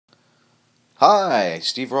Hi,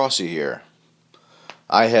 Steve Rossi here.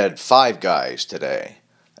 I had 5 guys today.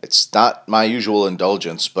 It's not my usual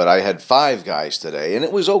indulgence, but I had 5 guys today, and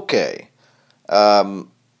it was okay.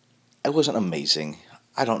 Um, it wasn't amazing.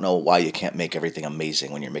 I don't know why you can't make everything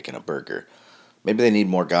amazing when you're making a burger. Maybe they need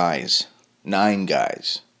more guys. 9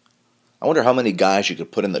 guys. I wonder how many guys you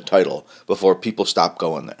could put in the title before people stop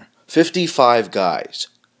going there. 55 guys.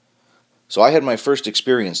 So I had my first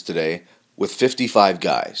experience today with 55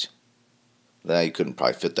 guys. You couldn't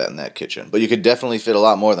probably fit that in that kitchen, but you could definitely fit a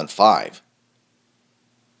lot more than 5.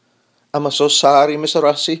 I'm so sorry, Mr.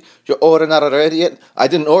 Rossi. Your order not ready yet? I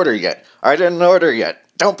didn't order yet.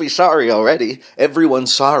 Don't be sorry already.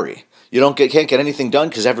 Everyone's sorry. Can't get anything done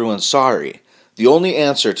because everyone's sorry. The only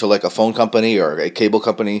answer to like a phone company or a cable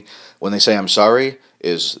company when they say I'm sorry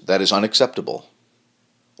is that is unacceptable.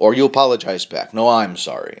 Or you apologize back. No, I'm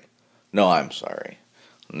sorry. No, I'm sorry.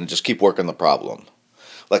 And just keep working the problem.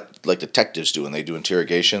 Like detectives do when they do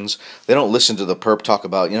interrogations. They don't listen to the perp talk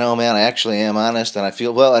about, man, I actually am honest and I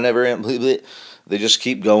feel, well, I never am. They just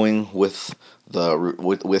keep going with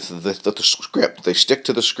the script. They stick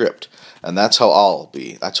to the script. And that's how I'll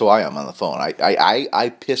be. That's how I am on the phone.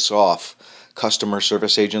 I piss off customer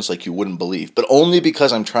service agents like you wouldn't believe, but only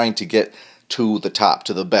because I'm trying to get to the top,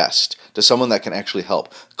 to the best, to someone that can actually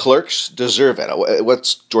help. Clerks deserve it.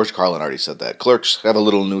 What's George Carlin already said that. Clerks have a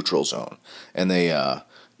little neutral zone, and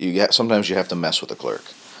sometimes you have to mess with a clerk.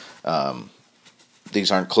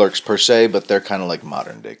 These aren't clerks per se, but they're kind of like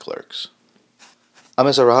modern day clerks.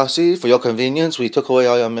 Mr. Rossi, for your convenience, we took away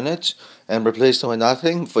all your minutes and replaced them with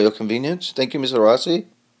nothing for your convenience. Thank you, Mr. Rossi.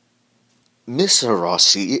 Mr.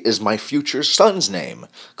 Rossi is my future son's name.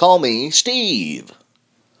 Call me Steve.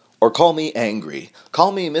 Or call me Angry.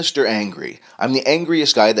 Call me Mr. Angry. I'm the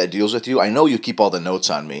angriest guy that deals with you. I know you keep all the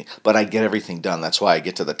notes on me, but I get everything done. That's why I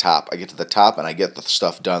get to the top. I get to the top and I get the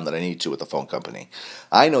stuff done that I need to with the phone company.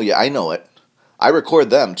 I know you. I know it. I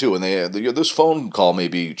record them too, and this phone call may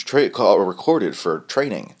be recorded for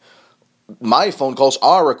training. My phone calls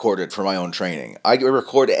are recorded for my own training. I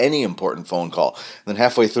record any important phone call. And then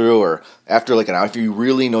halfway through or after like an hour, if you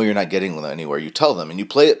really know you're not getting anywhere, you tell them and you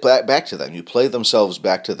play it back to them. You play themselves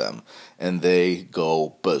back to them and they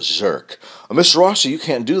go berserk. Mr. Rossi, you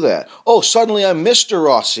can't do that. Oh, suddenly I'm Mr.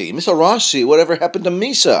 Rossi. Mr. Rossi, whatever happened to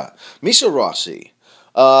Misa? Misa Rossi.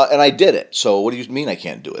 And I did it. So what do you mean I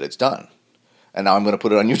can't do it? It's done. And now I'm going to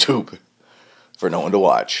put it on YouTube for no one to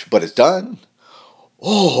watch. But it's done.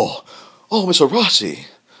 Oh, Mr. Rossi.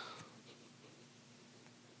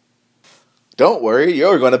 Don't worry,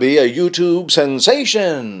 you're going to be a YouTube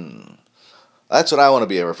sensation. That's what I want to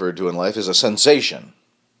be referred to in life, as a sensation.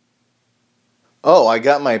 Oh, I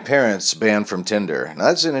got my parents banned from Tinder. Now,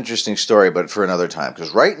 that's an interesting story, but for another time.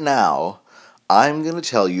 Because right now, I'm going to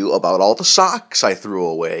tell you about all the socks I threw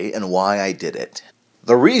away and why I did it.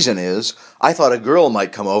 The reason is, I thought a girl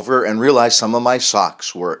might come over and realize some of my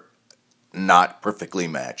socks were not perfectly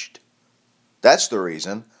matched. That's the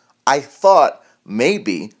reason. I thought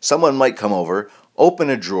maybe someone might come over,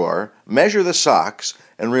 open a drawer, measure the socks,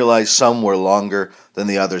 and realize some were longer than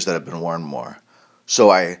the others that have been worn more.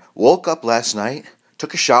 So I woke up last night,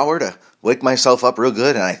 took a shower to wake myself up real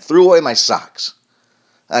good, and I threw away my socks.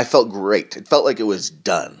 I felt great. It felt like it was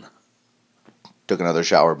done. Took another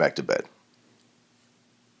shower, back to bed.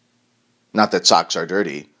 Not that socks are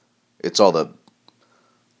dirty. It's all the...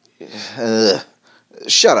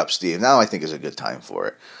 Shut up, Steve. Now I think is a good time for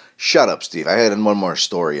it. Shut up, Steve. I had one more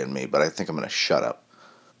story in me, but I think I'm going to shut up.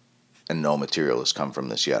 And no material has come from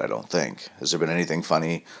this yet, I don't think. Has there been anything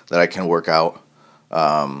funny that I can work out?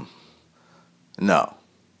 No.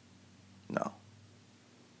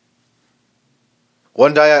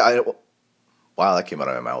 One day wow, that came out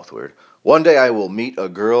of my mouth weird. One day I will meet a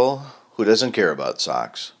girl who doesn't care about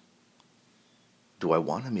socks. Do I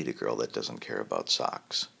want to meet a girl that doesn't care about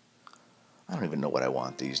socks? I don't even know what I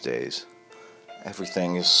want these days.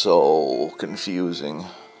 Everything is so confusing.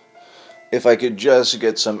 If I could just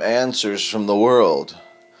get some answers from the world.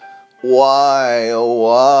 Why, oh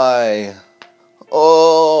why?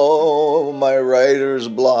 Oh, my writer's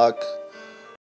block.